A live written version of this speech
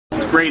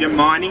Freedom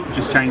Mining,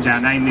 just changed our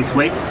name this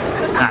week.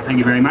 Thank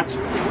you very much.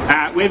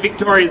 We're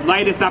Victoria's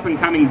latest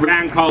up-and-coming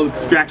brown coal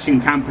extraction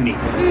company.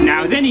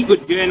 Now, as any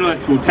good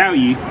journalist will tell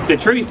you, the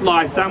truth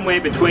lies somewhere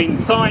between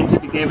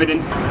scientific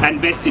evidence and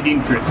vested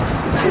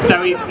interests.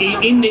 So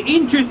in the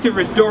interest of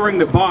restoring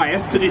the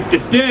bias to this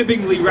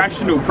disturbingly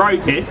rational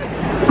protest,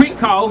 Quick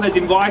Coal has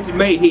invited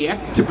me here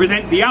to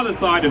present the other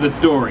side of the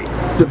story,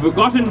 the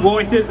forgotten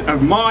voices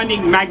of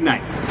mining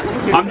magnates.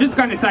 I'm just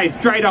going to say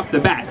straight off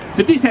the bat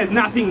that this has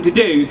nothing to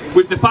do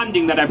with the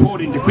funding that I poured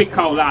into Quick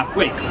Coal last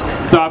week.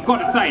 So I've got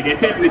to say, they're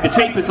certainly the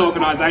cheapest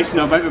organisation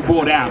I've ever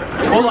bought out.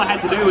 All I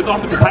had to do was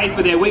offer to pay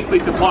for their weekly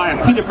supply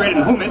of pita bread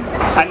and hummus,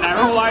 and they're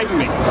all over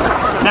me.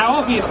 Now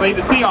obviously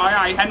the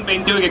CIA hadn't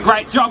been doing a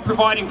great job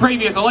providing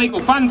previous illegal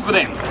funds for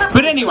them.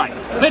 But anyway,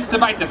 let's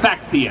debate the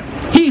facts here.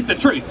 Here's the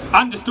truth,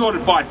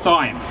 undistorted by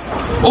science.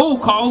 All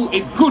coal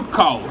is good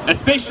coal,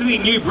 especially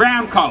new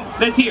brown coal.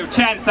 Let's hear a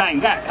chant saying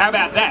that. How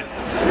about that?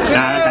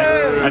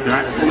 That's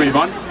alright, we'll move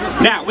on.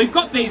 Now, we've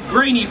got these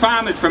greeny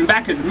farmers from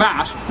Bacchus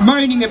Marsh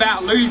moaning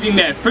about losing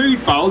their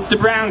food bowls to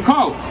brown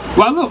coal.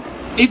 Well look,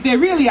 if they're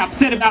really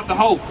upset about the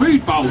whole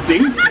food bowl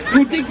thing,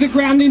 we'll dig the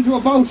ground into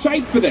a bowl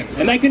shape for them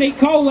and they can eat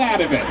coal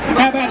out of it.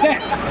 How about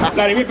that?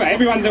 Bloody ripper,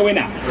 everyone's a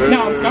winner.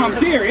 No, I'm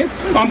serious.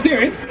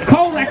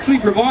 Coal actually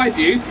provides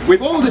you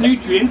with all the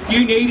nutrients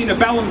you need in a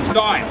balanced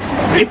diet.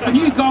 It's the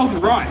new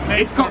golden rice.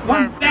 It's got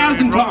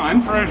 1,000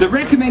 times the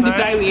recommended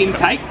daily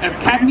intake of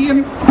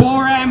cadmium,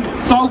 boron,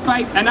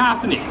 sulfate and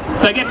arsenic.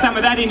 So get some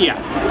of that in you.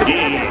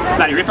 Yeah,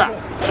 bloody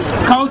ripper.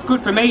 Coal's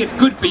good for me, it's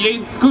good for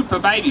you, it's good for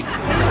babies.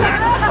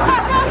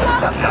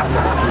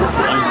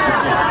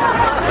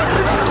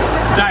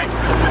 So,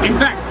 in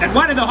fact, at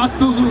one of the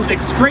hospitals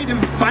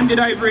excretum funded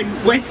over in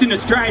Western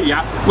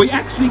Australia, we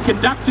actually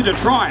conducted a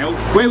trial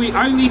where we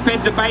only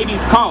fed the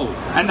babies coal,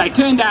 and they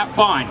turned out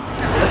fine.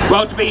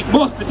 Well, to be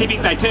more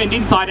specific, they turned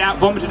inside out,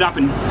 vomited up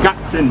in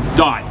guts and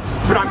died.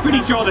 But I'm pretty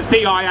sure the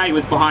CIA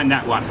was behind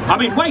that one. I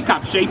mean, wake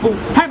up sheeple,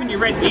 haven't you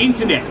read the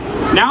internet?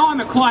 Now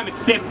I'm a climate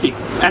skeptic,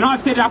 and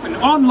I've set up an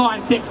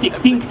online septic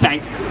think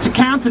tank to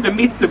counter the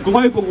myths of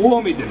global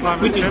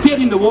warmism, which is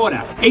dead in the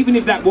water, even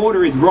if that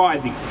water is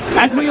rising.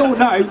 As we all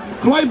know,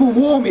 global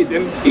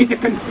warmism is a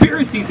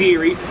conspiracy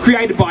theory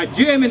created by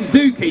German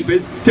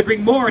zookeepers to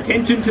bring more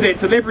attention to their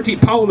celebrity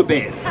polar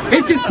bears.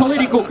 It's just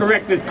political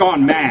correctness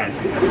gone mad.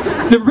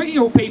 The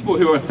real people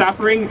who are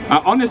suffering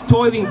are honest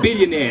toiling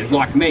billionaires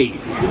like me.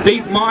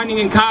 These mining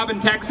and carbon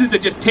taxes are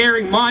just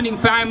tearing mining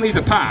families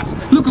apart.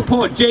 Look at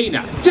poor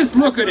Gina. Just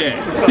look at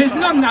her. There's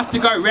not enough to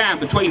go round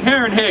between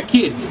her and her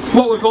kids.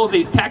 What with all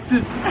these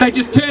taxes, they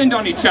just turned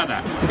on each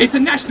other. It's a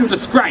national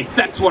disgrace,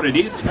 that's what it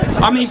is.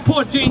 I mean,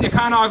 poor Gina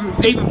can't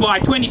even buy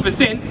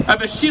 20%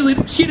 of a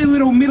shitty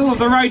little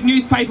middle-of-the-road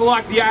newspaper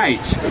like The Age.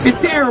 It's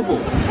terrible.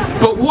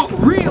 But what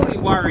really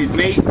worries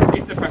me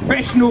is the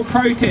professional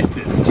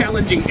protesters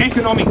challenging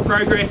economic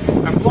progress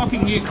and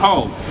blocking new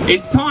coal.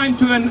 It's time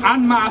to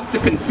unmask the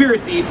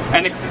conspiracy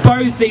and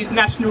expose these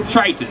national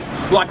traitors,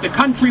 like the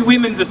Country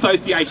Women's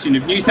Association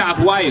of New South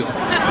Wales,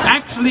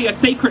 actually a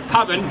secret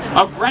coven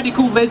of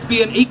radical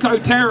lesbian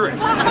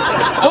eco-terrorists,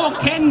 or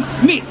Ken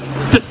Smith,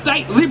 the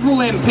state Liberal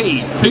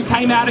MP who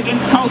came out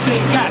against coal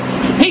seam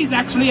gas. He's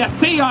actually a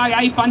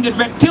CIA-funded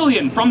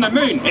reptilian from the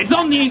moon. It's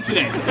on the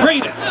internet.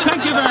 Read it.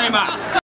 Thank you very much.